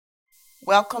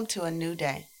Welcome to a new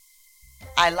day.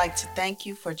 I'd like to thank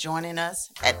you for joining us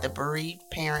at the Bereaved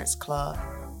Parents Club,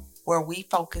 where we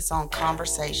focus on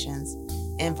conversations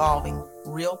involving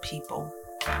real people,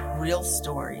 real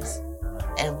stories,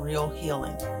 and real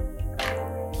healing.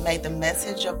 May the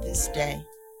message of this day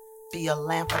be a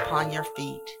lamp upon your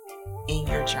feet in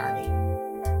your journey.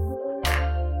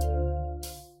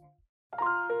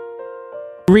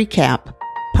 Recap,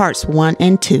 parts 1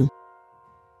 and 2.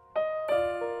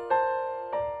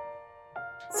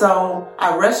 So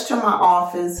I rushed to my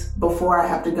office before I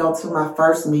have to go to my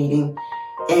first meeting,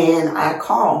 and I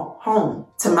call home.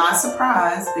 To my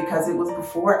surprise, because it was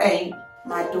before 8,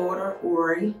 my daughter,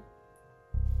 Ori,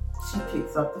 she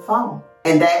picks up the phone.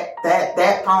 And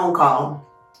that phone call,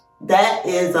 that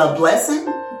is a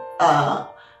blessing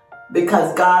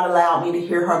because God allowed me to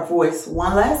hear her voice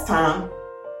one last time,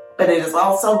 but it has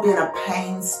also been a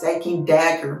painstaking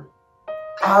dagger.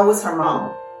 I was her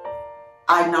mom.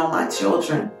 I know my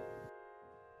children.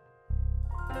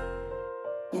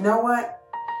 You know what?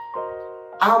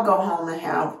 I'll go home and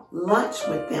have lunch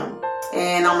with them.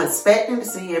 And I'm expecting to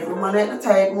see everyone at the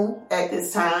table at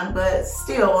this time, but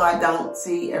still I don't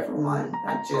see everyone.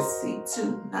 I just see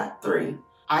 2, not 3.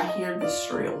 I hear the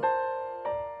shrill.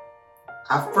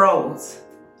 I froze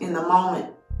in the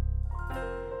moment.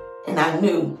 And I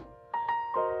knew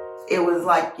it was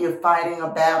like you're fighting a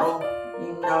battle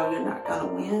you know you're not going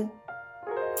to win.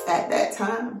 At that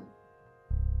time,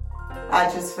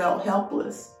 I just felt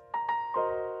helpless.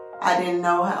 I didn't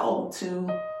know how to,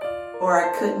 or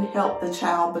I couldn't help the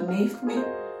child beneath me,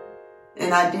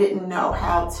 and I didn't know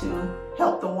how to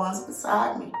help the ones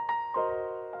beside me.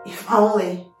 If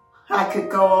only I could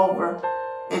go over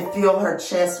and feel her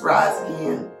chest rise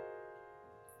again.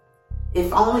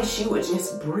 If only she would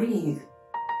just breathe.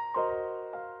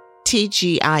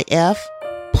 T.G.I.F.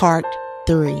 Part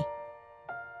 3.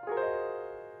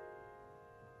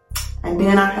 And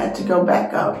then I had to go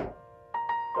back up.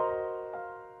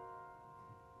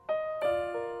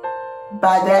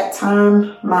 By that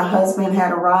time, my husband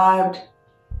had arrived.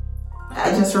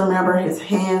 I just remember his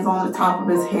hands on the top of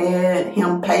his head,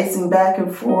 him pacing back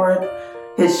and forth,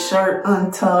 his shirt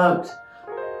untucked.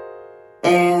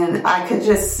 And I could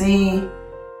just see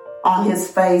on his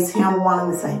face him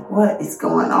wanting to say, what is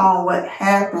going on? What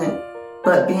happened?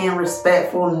 But being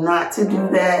respectful not to do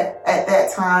that at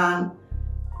that time.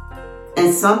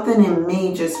 And something in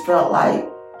me just felt like,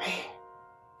 man,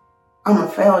 I'm a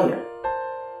failure.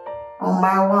 On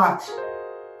my watch,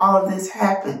 all of this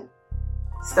happened.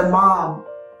 It's the mom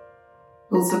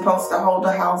who's supposed to hold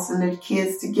the house and the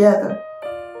kids together.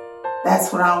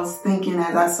 That's what I was thinking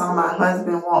as I saw my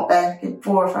husband walk back and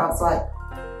forth. I was like,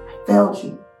 I failed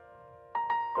you.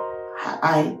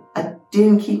 I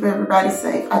didn't keep everybody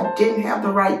safe. I didn't have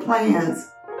the right plans.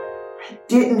 I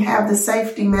didn't have the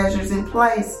safety measures in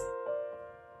place.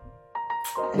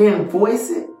 I didn't voice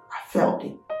it, I felt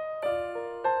it.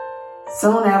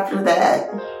 Soon after that,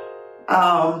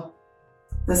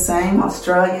 the same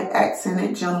Australian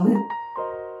accented gentleman,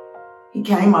 he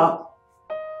came up,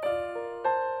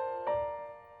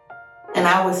 and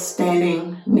I was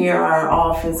standing near our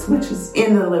office, which is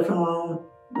in the living room.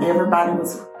 Everybody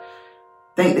was, I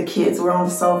think the kids were on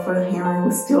the sofa, Henry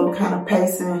was still kind of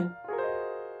pacing,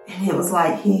 and it was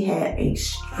like he had a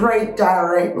straight,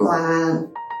 direct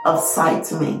line of sight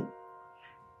to me.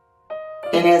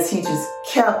 And as he just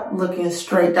kept looking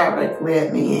straight directly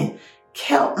at me and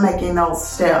kept making those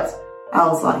steps, I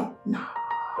was like,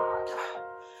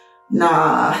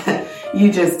 nah,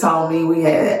 you just told me we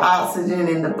had oxygen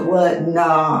in the blood.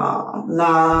 Nah,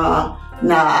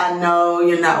 I know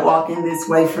you're not walking this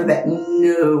way for that.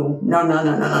 No.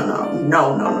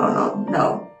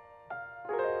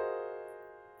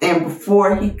 And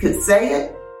before he could say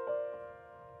it,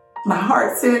 my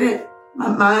heart said it, my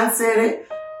mind said it,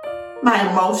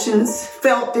 my emotions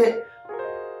felt it,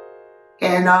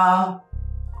 and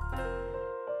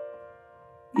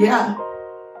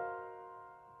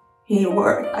he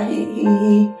worked.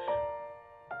 He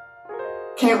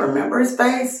can't remember his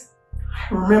face.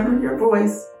 I remember your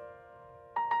voice.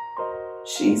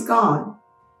 She's gone.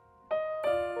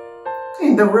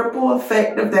 And the ripple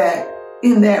effect of that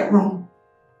in that room,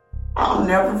 I'll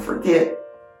never forget.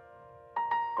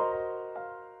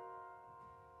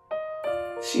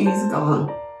 She's gone.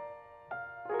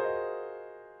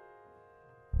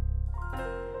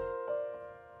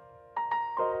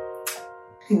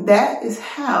 And that is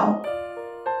how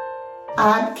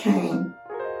I became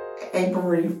a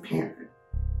bereaved parent.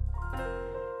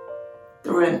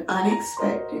 Through an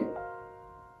unexpected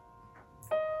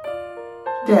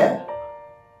death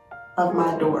of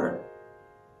my daughter.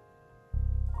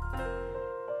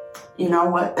 You know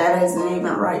what? That isn't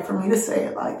even right for me to say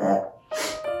it like that,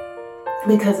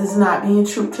 because it's not being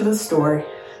true to the story.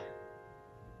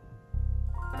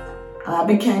 I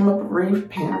became a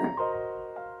bereaved parent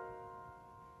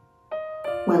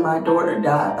when my daughter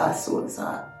died by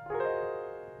suicide.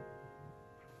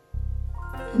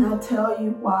 And I'll tell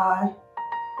you why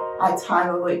I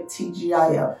title it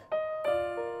T.G.I.F.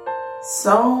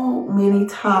 So many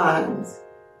times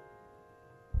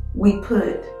we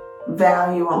put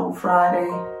value on Friday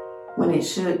when it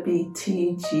should be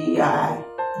TGID.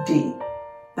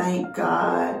 Thank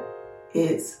God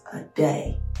it's a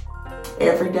day.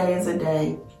 Every day is a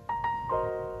day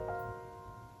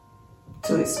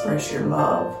to express your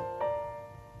love.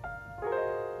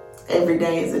 Every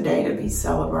day is a day to be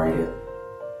celebrated.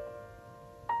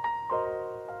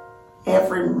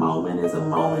 Every moment is a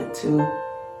moment to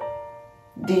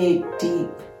dig deep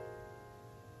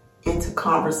into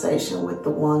conversation with the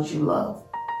ones you love.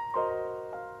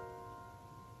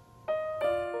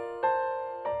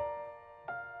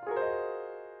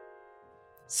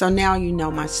 So now you know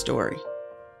my story.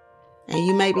 And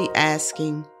you may be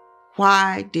asking,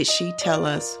 why did she tell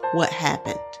us what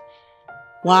happened?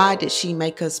 Why did she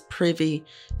make us privy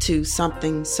to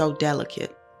something so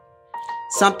delicate?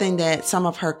 Something that some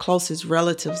of her closest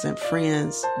relatives and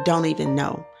friends don't even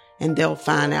know, and they'll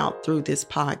find out through this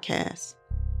podcast.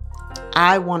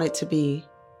 I wanted to be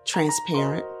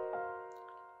transparent,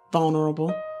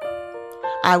 vulnerable.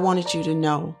 I wanted you to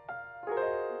know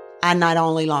I not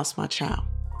only lost my child,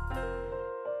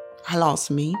 I lost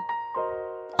me.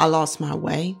 I lost my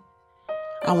way.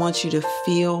 I want you to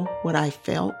feel what I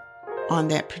felt on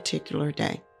that particular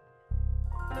day.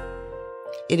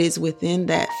 It is within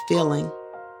that feeling,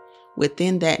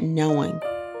 within that knowing,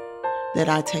 that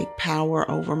I take power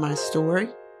over my story,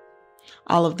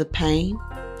 all of the pain,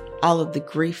 all of the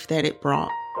grief that it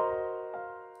brought.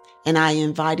 And I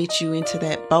invited you into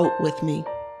that boat with me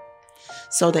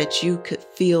so that you could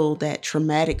feel that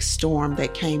traumatic storm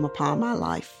that came upon my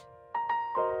life.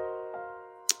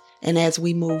 And as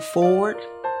we move forward,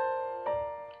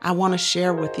 I want to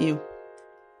share with you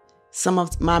some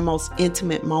of my most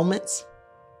intimate moments,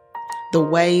 the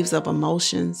waves of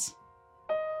emotions,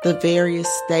 the various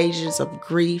stages of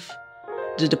grief,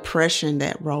 the depression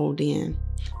that rolled in,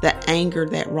 the anger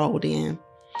that rolled in,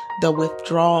 the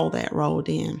withdrawal that rolled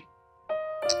in.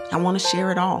 I want to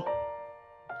share it all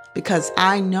because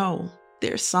I know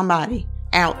there's somebody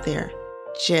out there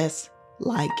just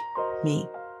like me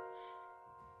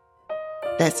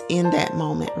that's in that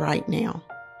moment right now.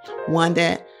 One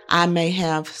that I may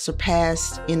have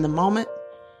surpassed in the moment,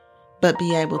 but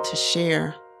be able to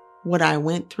share what I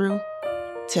went through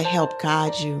to help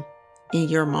guide you in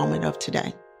your moment of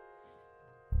today.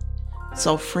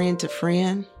 So friend to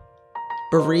friend,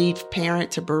 bereaved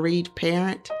parent to bereaved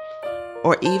parent,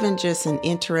 or even just an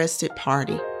interested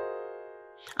party,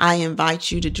 I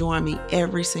invite you to join me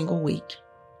every single week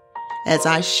as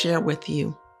I share with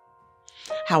you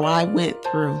how I went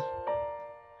through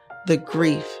the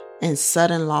grief and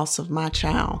sudden loss of my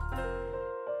child,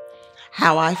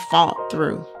 how I fought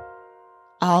through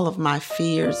all of my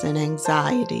fears and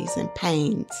anxieties and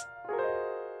pains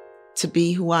to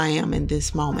be who I am in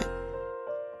this moment.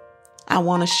 I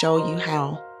want to show you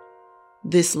how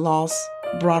this loss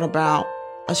brought about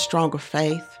a stronger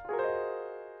faith,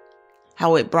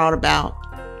 how it brought about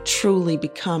truly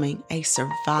becoming a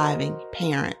surviving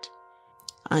parent.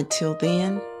 Until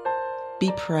then,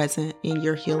 be present in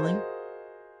your healing.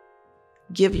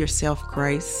 Give yourself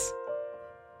grace.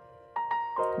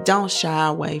 Don't shy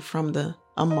away from the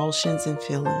emotions and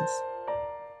feelings.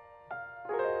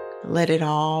 Let it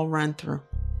all run through.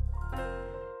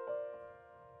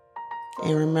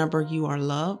 And remember, you are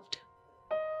loved,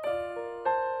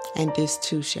 and this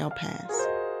too shall pass.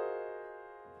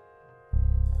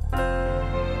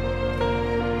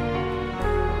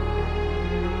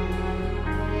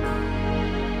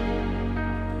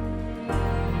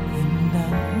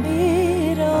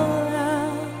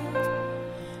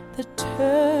 The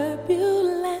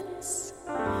turbulence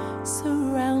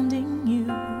surrounding you,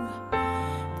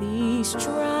 these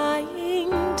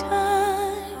trying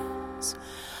times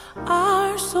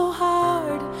are so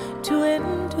hard to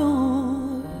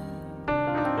endure.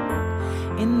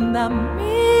 In the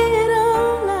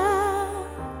middle of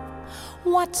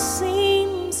what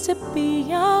seems to be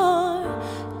your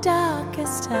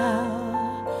darkest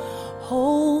hour,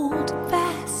 hold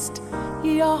fast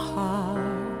your heart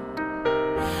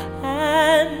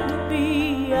and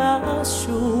be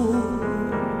assured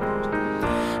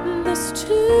this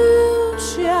too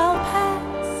shall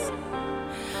pass,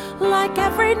 like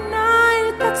every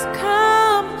night that's come.